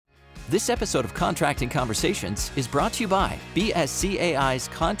This episode of Contracting Conversations is brought to you by BSCAI's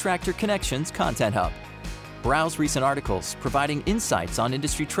Contractor Connections Content Hub. Browse recent articles providing insights on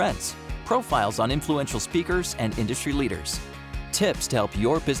industry trends, profiles on influential speakers and industry leaders, tips to help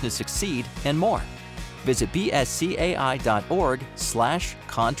your business succeed, and more. Visit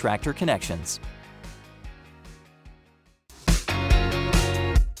bscai.org/contractorconnections.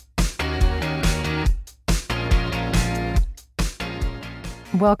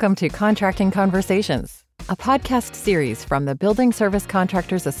 Welcome to Contracting Conversations, a podcast series from the Building Service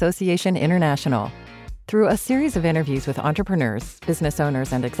Contractors Association International. Through a series of interviews with entrepreneurs, business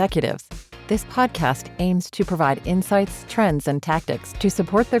owners, and executives, this podcast aims to provide insights, trends, and tactics to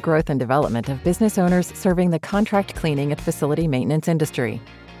support the growth and development of business owners serving the contract cleaning and facility maintenance industry.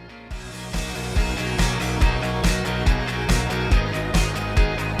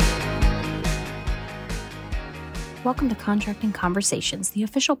 Welcome to Contracting Conversations, the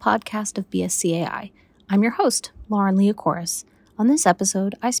official podcast of BSCAI. I'm your host, Lauren Leocoris. On this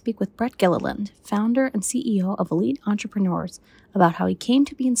episode, I speak with Brett Gilliland, founder and CEO of Elite Entrepreneurs, about how he came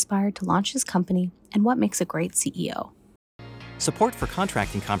to be inspired to launch his company and what makes a great CEO. Support for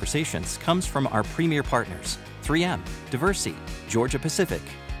Contracting Conversations comes from our premier partners, 3M, Diversey, Georgia Pacific,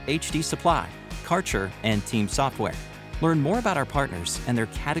 HD Supply, Karcher, and Team Software. Learn more about our partners and their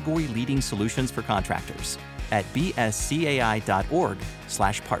category-leading solutions for contractors at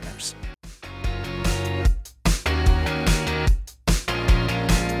bscai.org/partners.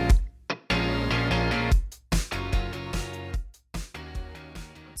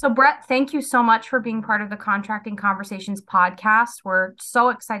 So Brett, thank you so much for being part of the Contracting Conversations podcast. We're so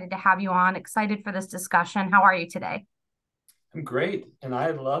excited to have you on, excited for this discussion. How are you today? I'm great, and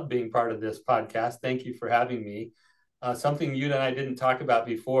I love being part of this podcast. Thank you for having me. Something you and I didn't talk about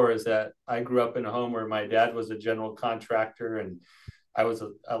before is that I grew up in a home where my dad was a general contractor, and I was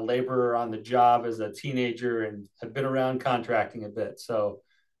a laborer on the job as a teenager, and have been around contracting a bit. So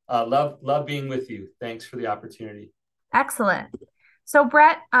love being with you. Thanks for the opportunity. Excellent. So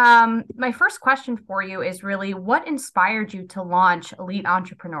Brett, my first question for you is really, what inspired you to launch Elite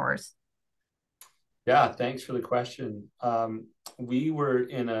Entrepreneurs? Yeah, thanks for the question. We were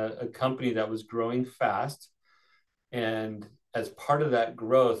in a company that was growing fast. And as part of that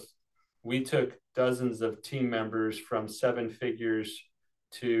growth, we took dozens of team members from 7 figures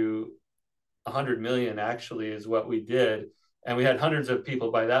to 100 million, actually, is what we did. And we had hundreds of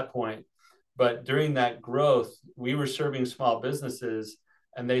people by that point. But during that growth, we were serving small businesses,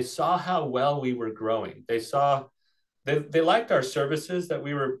 and they saw how well we were growing. They liked our services that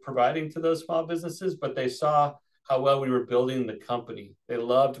we were providing to those small businesses, but they saw how well we were building the company. They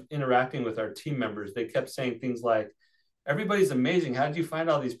loved interacting with our team members. They kept saying things like, "Everybody's amazing. How did you find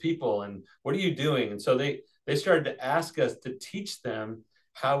all these people? And what are you doing?" And so they started to ask us to teach them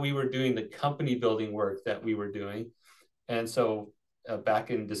how we were doing the company building work that we were doing. And so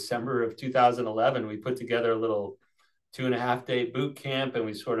back in December of 2011, we put together a little 2.5-day boot camp, and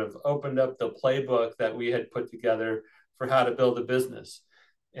we sort of opened up the playbook that we had put together for how to build a business.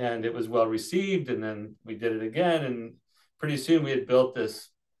 And it was well received. And then we did it again. And pretty soon we had built this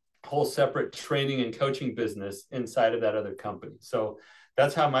whole separate training and coaching business inside of that other company. So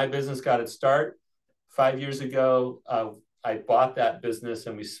that's how my business got its start. 5 years ago, I bought that business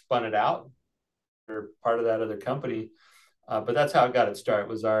and we spun it out, or part of that other company. But that's how it got its start.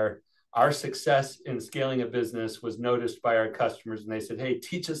 Was our success in scaling a business was noticed by our customers, and they said, "Hey,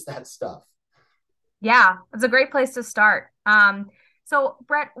 teach us that stuff." Yeah, it's a great place to start. So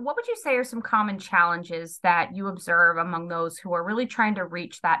Brett, what would you say are some common challenges that you observe among those who are really trying to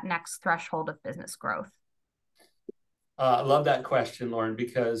reach that next threshold of business growth? I love that question, Lauren,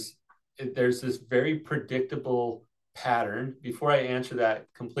 because there's this very predictable pattern. Before I answer that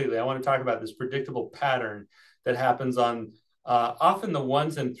completely, I want to talk about this predictable pattern that happens on often the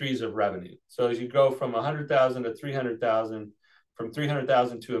ones and threes of revenue. So as you go from 100,000 to 300,000, from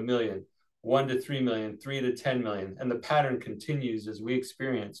 300,000 to a million, 1 to 3 million, 3 to 10 million. And the pattern continues as we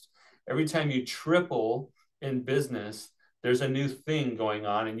experienced. Every time you triple in business, there's a new thing going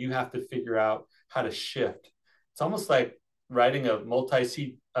on, and you have to figure out how to shift. It's almost like riding a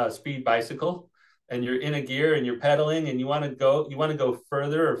multi-speed bicycle, and you're in a gear and you're pedaling, and you want to go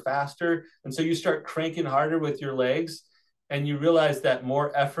further or faster. And so you start cranking harder with your legs, and you realize that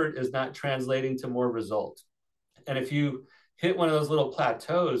more effort is not translating to more result. And if you hit one of those little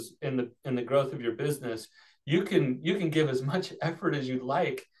plateaus in the growth of your business, you can give as much effort as you'd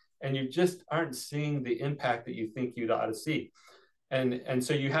like, and you just aren't seeing the impact that you think you'd ought to see. And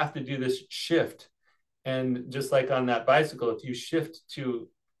so you have to do this shift. And just like on that bicycle, if you shift to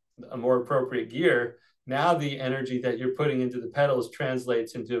a more appropriate gear, Now the energy that you're putting into the pedals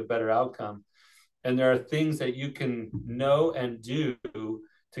translates into a better outcome. And there are things that you can know and do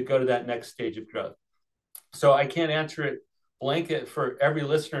to go to that next stage of growth. So I can't answer it blanket for every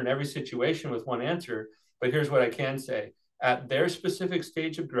listener in every situation with one answer, but here's what I can say. At their specific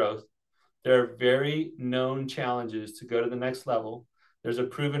stage of growth, there are very known challenges to go to the next level. There's a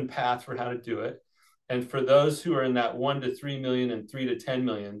proven path for how to do it. And for those who are in that 1 to 3 million and 3 to 10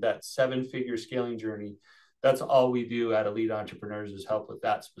 million, that 7-figure scaling journey, that's all we do at Elite Entrepreneurs is help with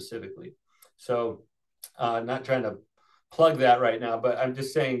that specifically. So not trying to plug that right now, but I'm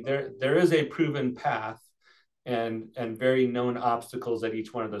just saying there is a proven path and very known obstacles at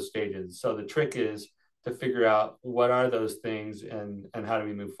each one of those stages. So the trick is to figure out what are those things and how do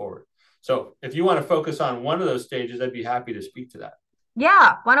we move forward. So if you want to focus on one of those stages, I'd be happy to speak to that.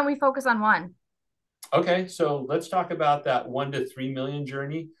 Yeah. Why don't we focus on one? Okay. So let's talk about that 1 to 3 million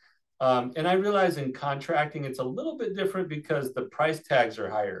journey. And I realize in contracting, it's a little bit different because the price tags are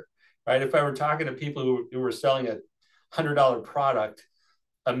higher, right? If I were talking to people who were selling a $100 product,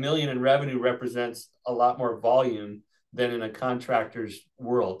 $1 million in revenue represents a lot more volume than in a contractor's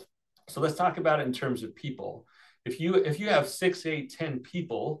world. So let's talk about it in terms of people. If you have 6, 8, 10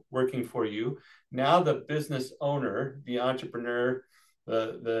 people working for you, now the business owner, the entrepreneur,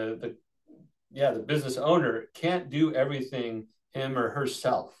 the business owner can't do everything him or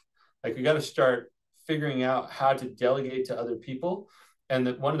herself. Like we got to start figuring out how to delegate to other people. And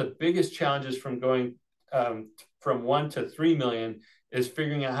one of the biggest challenges from going from 1 to 3 million is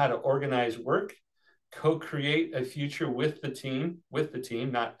figuring out how to organize work, co-create a future with the team,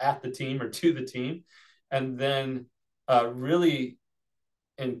 not at the team or to the team, and then really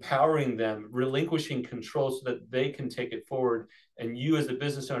empowering them, relinquishing control so that they can take it forward. And you as a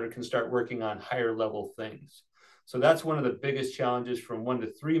business owner can start working on higher level things. So that's one of the biggest challenges from 1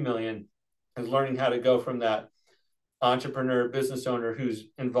 to 3 million is learning how to go from that entrepreneur business owner who's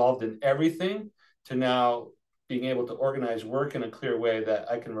involved in everything to now being able to organize work in a clear way that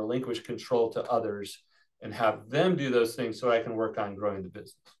I can relinquish control to others and have them do those things so I can work on growing the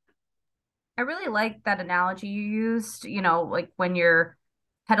business. I really like that analogy you used, like when you're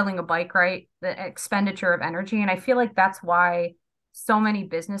pedaling a bike, right? The expenditure of energy. And I feel like that's why so many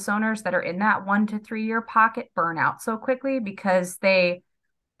business owners that are in that 1 to 3 year pocket burn out so quickly because they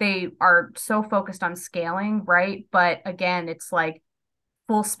are so focused on scaling, right? But again, it's like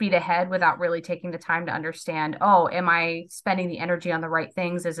full speed ahead without really taking the time to understand, oh, am I spending the energy on the right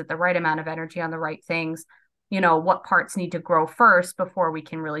things? Is it the right amount of energy on the right things? What parts need to grow first before we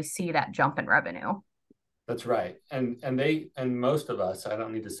can really see that jump in revenue. That's right. And most of us, I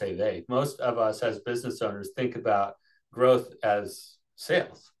don't need to say most of us as business owners think about growth as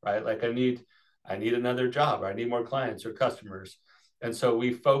sales, right? Like I need another job, or I need more clients or customers. And so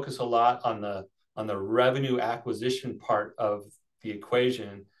we focus a lot on the revenue acquisition part of the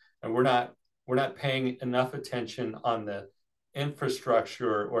equation. And we're not paying enough attention on the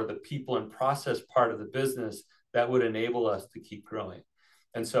infrastructure or the people and process part of the business that would enable us to keep growing.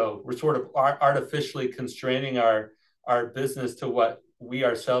 And so we're sort of artificially constraining our business to what we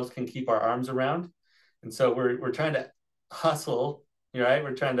ourselves can keep our arms around. And so we're trying to hustle, right?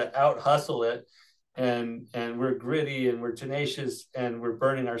 We're trying to out hustle it. And we're gritty and we're tenacious and we're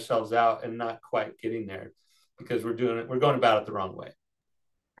burning ourselves out and not quite getting there because we're going about it the wrong way.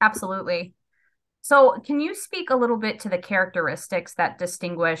 Absolutely. So can you speak a little bit to the characteristics that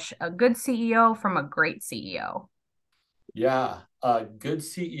distinguish a good CEO from a great CEO? Yeah, a good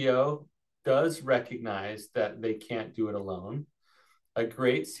CEO does recognize that they can't do it alone. A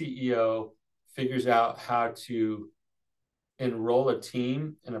great CEO figures out how to enroll a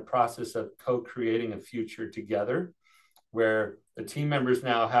team in a process of co-creating a future together, where the team members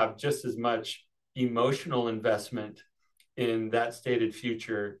now have just as much emotional investment in that stated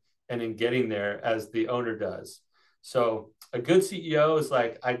future and in getting there as the owner does. So a good CEO is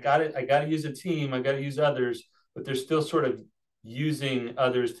like, I got to use a team, I got to use others, but they're still sort of using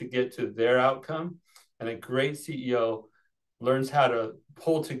others to get to their outcome. And a great CEO learns how to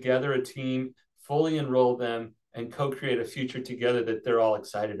pull together a team, fully enroll them, and co-create a future together that they're all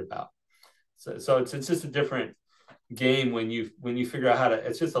excited about. So it's just a different game when you figure out how to.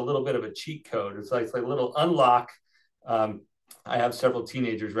 It's just a little bit of a cheat code. It's like a little unlock. I have several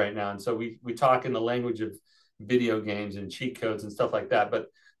teenagers right now, and so we talk in the language of video games and cheat codes and stuff like that. But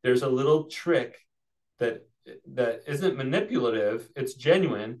there's a little trick that isn't manipulative. It's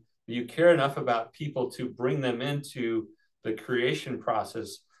genuine. You care enough about people to bring them into the creation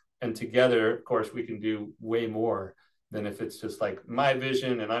process, and together, of course, we can do way more than if it's just like my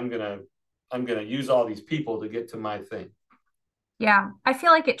vision and I'm gonna use all these people to get to my thing. Yeah, I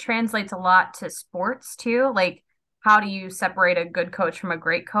feel like it translates a lot to sports too. Like, how do you separate a good coach from a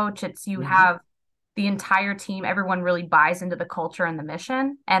great coach? It's you Mhm. have the entire team, everyone really buys into the culture and the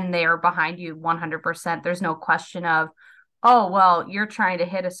mission, and they are behind you 100%. There's no question of, oh, well, you're trying to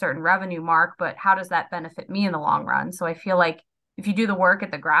hit a certain revenue mark, but how does that benefit me in the long run? So I feel like if you do the work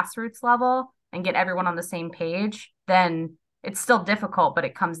at the grassroots level and get everyone on the same page, then it's still difficult, but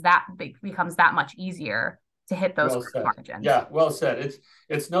becomes that much easier to hit those Well said. margins. Yeah, well said.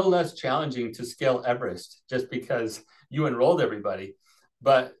 It's no less challenging to scale Everest just because you enrolled everybody,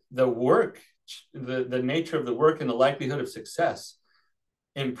 but the work, the nature of the work and the likelihood of success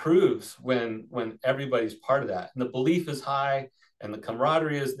improves when everybody's part of that. And the belief is high and the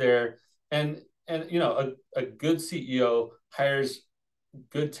camaraderie is there. And a good CEO hires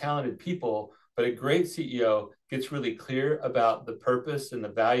good talented people, but a great CEO gets really clear about the purpose and the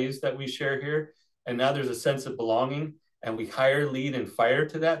values that we share here. And now there's a sense of belonging, and we hire, lead, and fire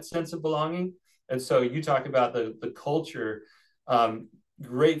to that sense of belonging. And so you talk about the culture.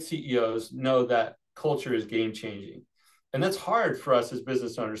 Great CEOs know that culture is game changing. And that's hard for us as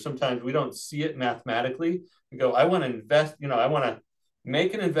business owners. Sometimes we don't see it mathematically. We go, I want to invest, I want to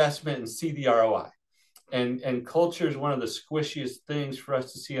make an investment and see the ROI. And culture is one of the squishiest things for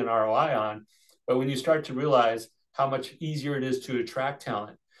us to see an ROI on. But when you start to realize how much easier it is to attract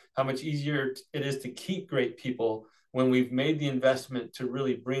talent, how much easier it is to keep great people when we've made the investment to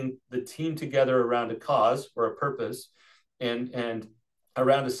really bring the team together around a cause or a purpose, and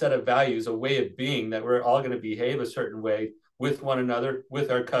around a set of values, a way of being, that we're all going to behave a certain way with one another,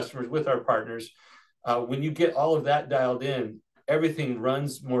 with our customers, with our partners. When you get all of that dialed in, everything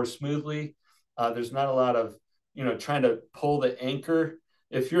runs more smoothly. There's not a lot of, trying to pull the anchor.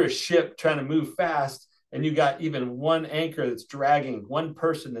 If you're a ship trying to move fast and you got even one anchor that's dragging, one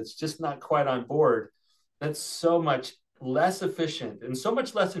person that's just not quite on board, that's so much less efficient and so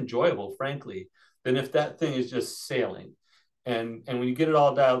much less enjoyable, frankly, than if that thing is just sailing. And when you get it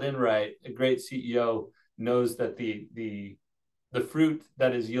all dialed in right, a great CEO knows that the fruit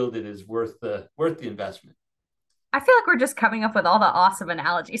that is yielded is worth the investment. I feel like we're just coming up with all the awesome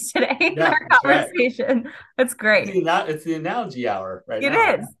analogies today in Yeah, our that's right. conversation. That's great. It's the analogy hour right It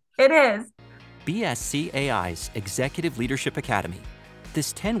now. is. It is. BSCAI's Executive Leadership Academy.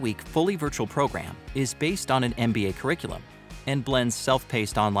 This 10-week fully virtual program is based on an MBA curriculum and blends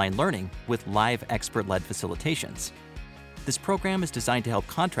self-paced online learning with live expert-led facilitations. This program is designed to help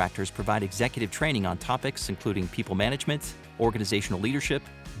contractors provide executive training on topics including people management, organizational leadership,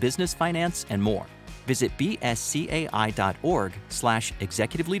 business finance, and more. Visit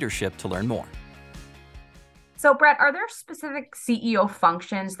bscai.org/executive leadership to learn more. So, Brett, are there specific CEO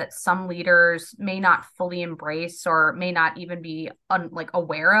functions that some leaders may not fully embrace or may not even be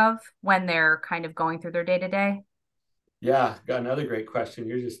aware of when they're kind of going through their day to day? Yeah, got another great question.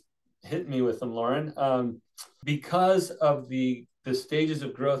 You're just hitting me with them, Lauren. Because of the stages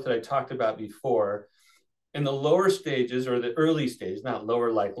of growth that I talked about before, in the lower stages, or the early stages, not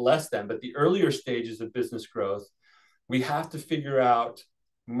lower like less than, but the earlier stages of business growth, we have to figure out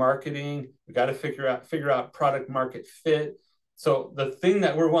marketing. We got to figure out product market fit. So the thing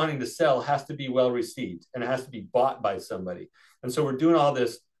that we're wanting to sell has to be well received, and it has to be bought by somebody. And so we're doing all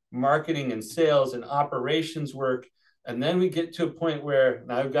this marketing and sales and operations work. And then we get to a point where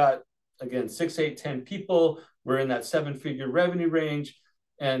now I've got, again, 6, 8, 10 people. We're in that 7-figure revenue range.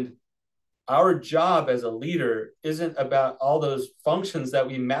 And our job as a leader isn't about all those functions that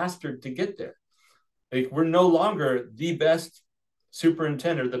we mastered to get there. Like, we're no longer the best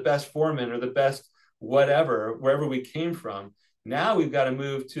superintendent or the best foreman or the best whatever, wherever we came from. Now we've got to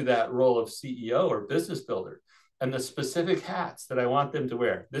move to that role of CEO or business builder, and the specific hats that I want them to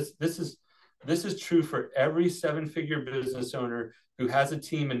wear. This is true for every 7-figure business owner who has a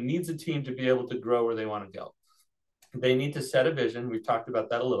team and needs a team to be able to grow where they want to go. They need to set a vision. We've talked about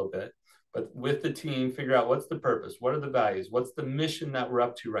that a little bit, but with the team, figure out what's the purpose, what are the values, what's the mission that we're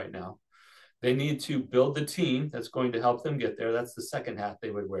up to right now. They need to build the team that's going to help them get there. That's the second hat they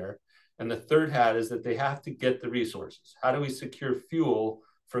would wear. And the third hat is that they have to get the resources. How do we secure fuel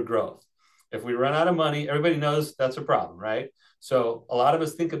for growth? If we run out of money, everybody knows that's a problem, right? So a lot of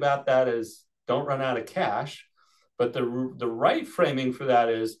us think about that as don't run out of cash. But the right framing for that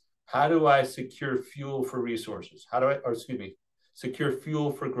is, how do I secure fuel for resources? Secure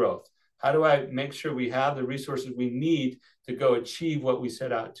fuel for growth? How do I make sure we have the resources we need to go achieve what we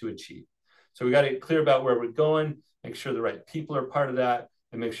set out to achieve? So we got to get clear about where we're going, make sure the right people are part of that,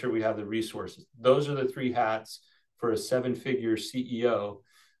 and make sure we have the resources. Those are the 3 hats for a 7-figure CEO.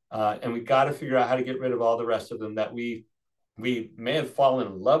 And we got to figure out how to get rid of all the rest of them that we we may have fallen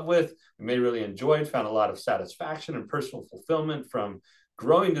in love with, we may really enjoyed, found a lot of satisfaction and personal fulfillment from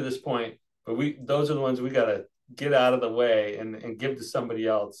growing to this point. But those are the ones we got to get out of the way and give to somebody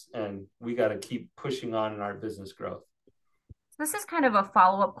else. And we got to keep pushing on in our business growth. This is kind of a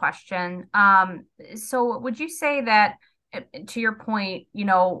follow-up question. So would you say that, to your point,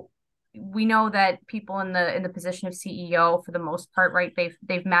 we know that people in the position of CEO, for the most part, right,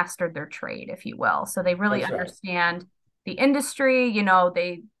 they've mastered their trade, if you will. So they really understand the industry,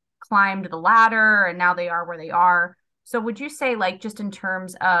 they climbed the ladder and now they are where they are. So would you say, like, just in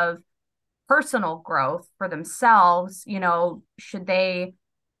terms of personal growth for themselves, should they,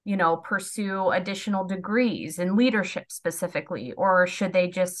 pursue additional degrees in leadership specifically, or should they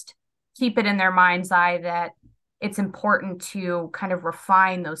just keep it in their mind's eye that it's important to kind of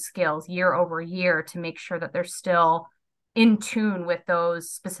refine those skills year over year to make sure that they're still in tune with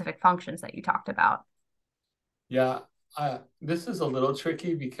those specific functions that you talked about? Yeah, this is a little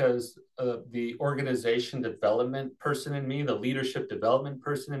tricky because the organization development person in me, the leadership development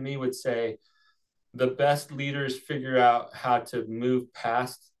person in me would say the best leaders figure out how to move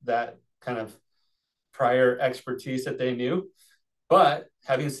past that kind of prior expertise that they knew. But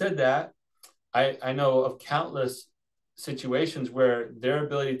having said that, I know of countless situations where their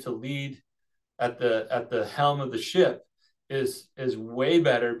ability to lead at the helm of the ship is way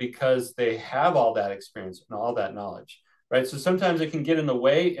better because they have all that experience and all that knowledge, right? So sometimes it can get in the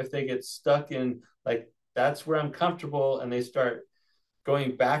way if they get stuck in, like, that's where I'm comfortable, and they start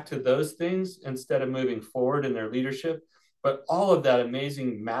going back to those things instead of moving forward in their leadership. But all of that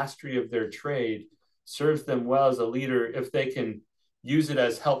amazing mastery of their trade serves them well as a leader if they can use it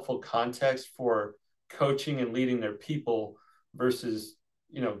as helpful context for coaching and leading their people versus,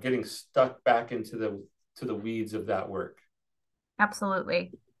 getting stuck back into the weeds of that work.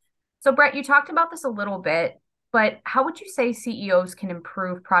 Absolutely. So Brett, you talked about this a little bit, but how would you say CEOs can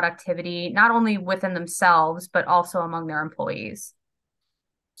improve productivity, not only within themselves, but also among their employees?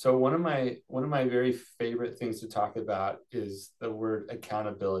 So one of my very favorite things to talk about is the word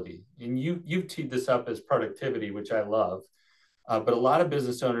accountability. And you've teed this up as productivity, which I love. But a lot of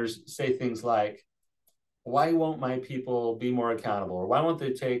business owners say things like, why won't my people be more accountable? Or why won't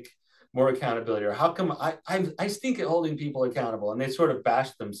they take more accountability? Or how come I stink at holding people accountable? And they sort of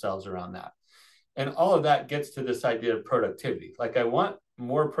bash themselves around that. And all of that gets to this idea of productivity. Like, I want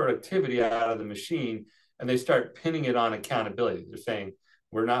more productivity out of the machine. And they start pinning it on accountability. They're saying,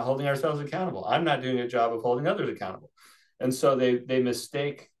 we're not holding ourselves accountable. I'm not doing a job of holding others accountable. And so they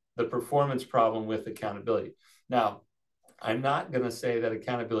mistake the performance problem with accountability. Now, I'm not going to say that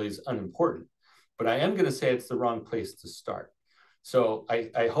accountability is unimportant, but I am going to say it's the wrong place to start. So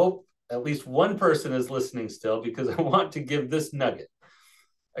I hope at least one person is listening still, because I want to give this nugget.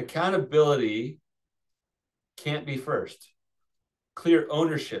 Accountability can't be first. Clear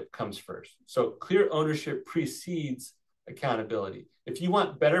ownership comes first. So clear ownership precedes accountability. If you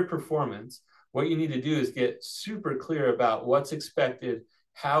want better performance, what you need to do is get super clear about what's expected,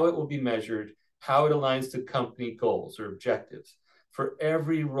 how it will be measured, how it aligns to company goals or objectives for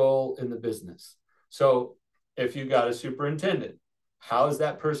every role in the business. So if you got a superintendent, how is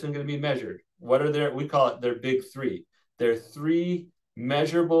that person going to be measured? What are we call it their big three. Their three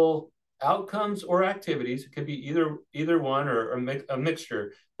measurable outcomes or activities. It could be either one or a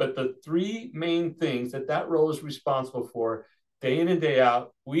mixture, but the three main things that role is responsible for day in and day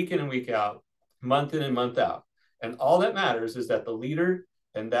out, week in and week out, month in and month out. And all that matters is that the leader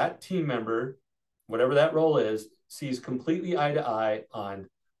and that team member, whatever that role is, sees completely eye to eye on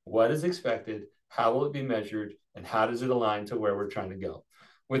what is expected, how will it be measured, and how does it align to where we're trying to go.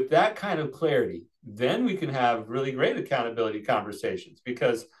 With that kind of clarity, then we can have really great accountability conversations,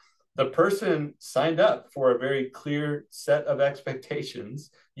 because the person signed up for a very clear set of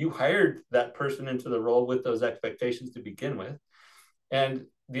expectations. You hired that person into the role with those expectations to begin with. And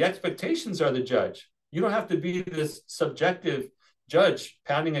the expectations are the judge. You don't have to be this subjective judge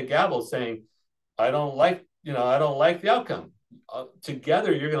pounding a gavel saying, I don't like the outcome.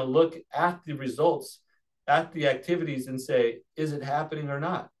 Together, you're going to look at the results, at the activities, and say, is it happening or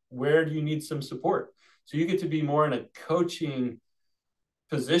not? Where do you need some support? So you get to be more in a coaching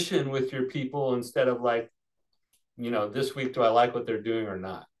position with your people instead of like, this week, do I like what they're doing or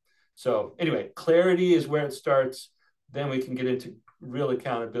not? So anyway, clarity is where it starts. Then we can get into real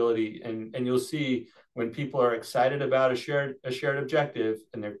accountability, and you'll see when people are excited about a shared objective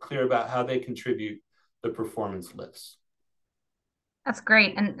and they're clear about how they contribute, the performance lifts. That's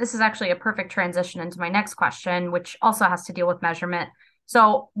great. And this is actually a perfect transition into my next question, which also has to deal with measurement.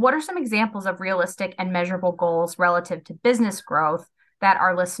 So what are some examples of realistic and measurable goals relative to business growth that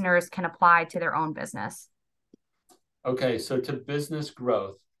our listeners can apply to their own business? Okay, so to business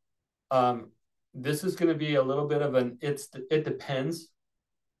growth, this is going to be a little bit of it depends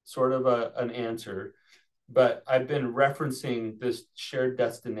sort of an answer, but I've been referencing this shared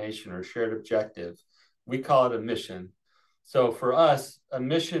destination or shared objective. We call it a mission. So for us, a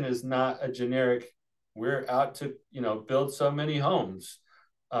mission is not a generic, we're out to, build so many homes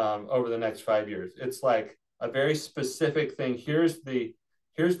over the next 5 years. It's like a very specific thing. Here's the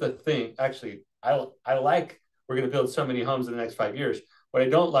thing. Actually, I like we're going to build so many homes in the next 5 years. What I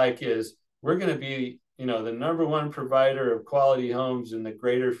don't like is we're going to be, the number one provider of quality homes in the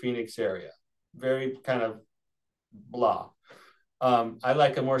greater Phoenix area. Very kind of blah. I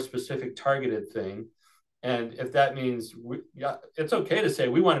like a more specific targeted thing. And if that means it's okay to say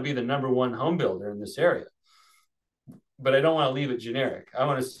we want to be the number one home builder in this area, but I don't want to leave it generic. I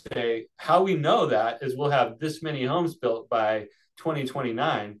want to say how we know that is we'll have this many homes built by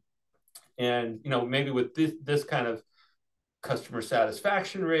 2029. And, maybe with this kind of customer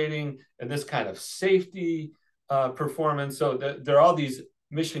satisfaction rating and this kind of safety performance. So there are all these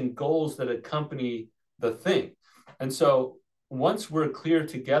mission goals that accompany the thing. And so once we're clear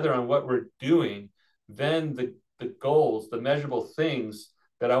together on what we're doing, then the goals, the measurable things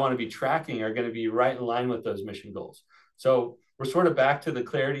that I want to be tracking are going to be right in line with those mission goals. So we're sort of back to the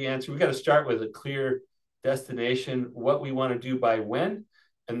clarity answer. We got to start with a clear destination, what we want to do by when,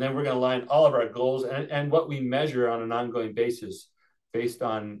 and then we're going to align all of our goals and what we measure on an ongoing basis based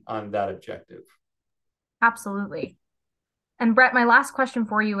on that objective. Absolutely. And Brett, my last question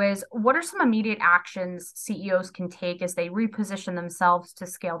for you is, what are some immediate actions CEOs can take as they reposition themselves to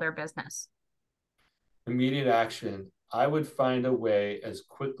scale their business? Immediate action. I would find a way as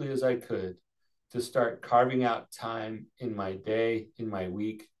quickly as I could to start carving out time in my day, in my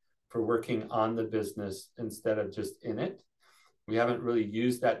week, for working on the business instead of just in it. We haven't really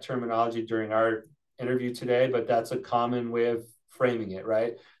used that terminology during our interview today, but that's a common way of framing it,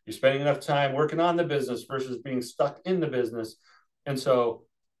 right? You're spending enough time working on the business versus being stuck in the business. And so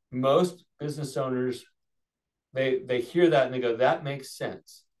most business owners, they hear that and they go, that makes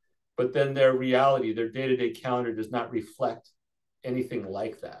sense. But then their reality, their day-to-day calendar does not reflect anything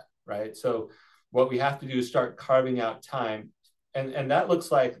like that, right? So what we have to do is start carving out time. And that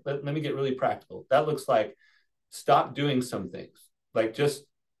looks like, let me get really practical. That looks like stop doing some things. Like just,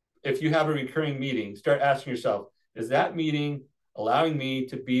 if you have a recurring meeting, start asking yourself, is that meeting allowing me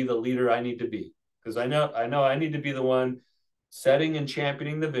to be the leader I need to be? Because I know I need to be the one setting and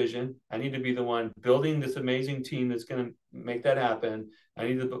championing the vision. I need to be the one building this amazing team that's going to make that happen. I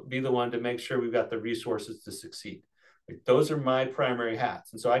need to be the one to make sure we've got the resources to succeed. Like, those are my primary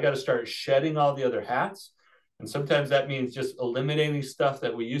hats. And so I got to start shedding all the other hats. And sometimes that means just eliminating stuff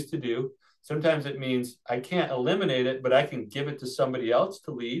that we used to do. Sometimes it means I can't eliminate it, but I can give it to somebody else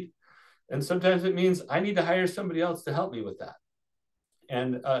to lead. And sometimes it means I need to hire somebody else to help me with that.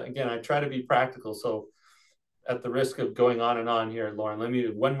 And again, I try to be practical. So at the risk of going on and on here, Lauren, let me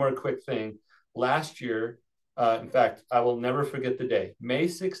do one more quick thing. Last year, in fact, I will never forget the day. May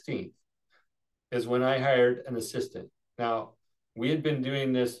 16th is when I hired an assistant. Now, we had been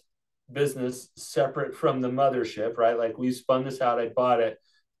doing this business separate from the mothership, right? Like, we spun this out. I bought it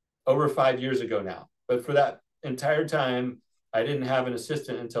over 5 years ago now. But for that entire time, I didn't have an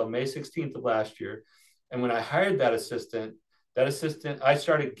assistant until May 16th of last year. And when I hired that assistant, I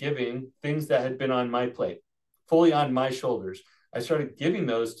started giving things that had been on my plate, fully on my shoulders. I started giving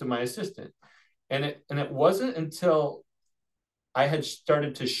those to my assistant. And it wasn't until I had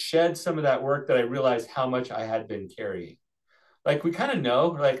started to shed some of that work that I realized how much I had been carrying. Like, we kind of know,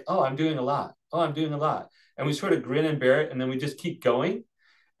 like, oh, I'm doing a lot. Oh, I'm doing a lot. And we sort of grin and bear it, and then we just keep going.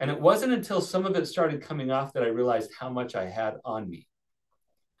 And it wasn't until some of it started coming off that I realized how much I had on me.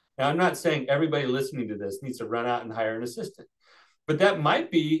 Now, I'm not saying everybody listening to this needs to run out and hire an assistant, but that might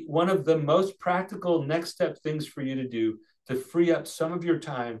be one of the most practical next step things for you to do to free up some of your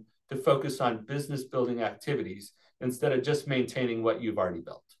time to focus on business building activities instead of just maintaining what you've already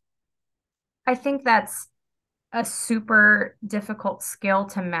built. I think that's a super difficult skill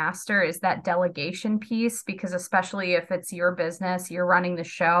to master, is that delegation piece, because especially if it's your business, you're running the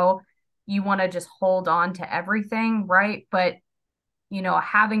show, you want to just hold on to everything, right? But,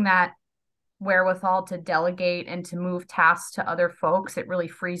 having that wherewithal to delegate and to move tasks to other folks, it really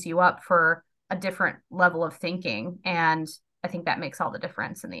frees you up for a different level of thinking. And I think that makes all the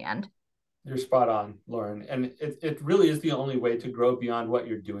difference in the end. You're spot on, Lauren. And it really is the only way to grow beyond what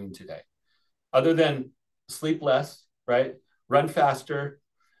you're doing today. Other than sleep less, right? Run faster.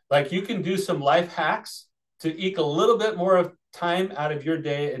 Like, you can do some life hacks to eke a little bit more of time out of your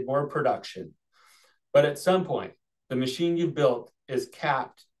day and more production. But at some point, the machine you built is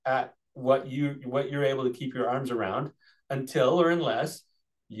capped at what you're able to keep your arms around until or unless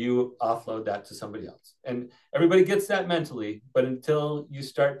you offload that to somebody else. And everybody gets that mentally, but until you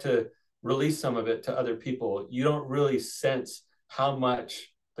start to release some of it to other people, you don't really sense how much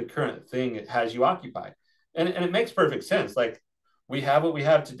the current thing it has you occupied. And it makes perfect sense. Like, we have what we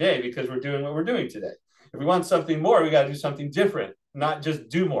have today because we're doing what we're doing today. If we want something more, we got to do something different, not just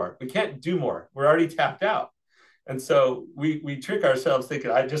do more. We can't do more. We're already tapped out. And so we trick ourselves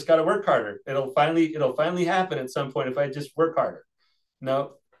thinking, I just got to work harder. It'll finally happen at some point if I just work harder.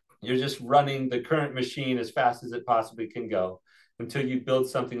 No, you're just running the current machine as fast as it possibly can go until you build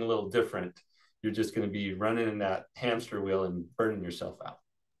something a little different. You're just going to be running in that hamster wheel and burning yourself out.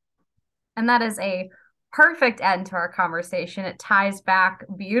 And that is a perfect end to our conversation. It ties back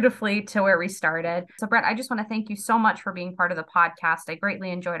beautifully to where we started. So, Brett, I just want to thank you so much for being part of the podcast. I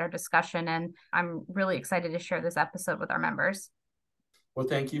greatly enjoyed our discussion, and I'm really excited to share this episode with our members. Well,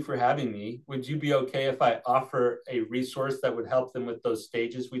 thank you for having me. Would you be okay if I offer a resource that would help them with those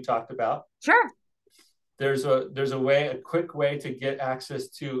stages we talked about? Sure. There's a quick way to get access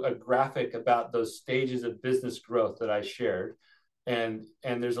to a graphic about those stages of business growth that I shared. And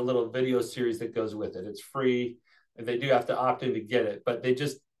there's a little video series that goes with it. It's free. They do have to opt in to get it, but they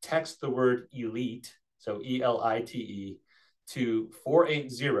just text the word ELITE, so ELITE, to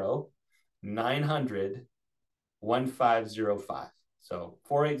 480-900-1505. So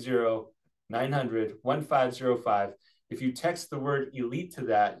 480-900-1505. If you text the word ELITE to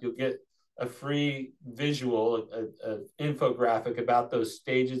that, you'll get a free visual, an infographic about those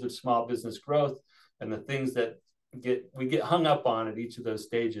stages of small business growth and the things that we get hung up on at each of those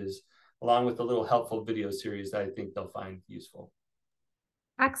stages, along with a little helpful video series that I think they'll find useful.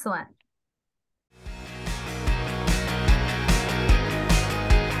 Excellent.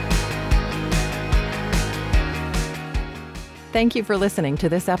 Thank you for listening to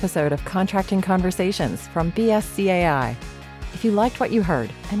this episode of Contracting Conversations from BSCAI. If you liked what you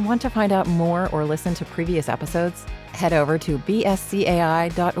heard and want to find out more or listen to previous episodes, head over to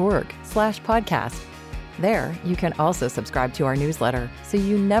bscai.org/podcast. There, you can also subscribe to our newsletter so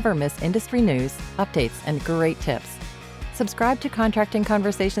you never miss industry news, updates, and great tips. Subscribe to Contracting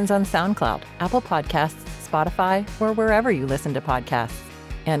Conversations on SoundCloud, Apple Podcasts, Spotify, or wherever you listen to podcasts.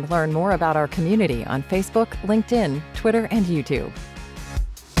 And learn more about our community on Facebook, LinkedIn, Twitter, and YouTube.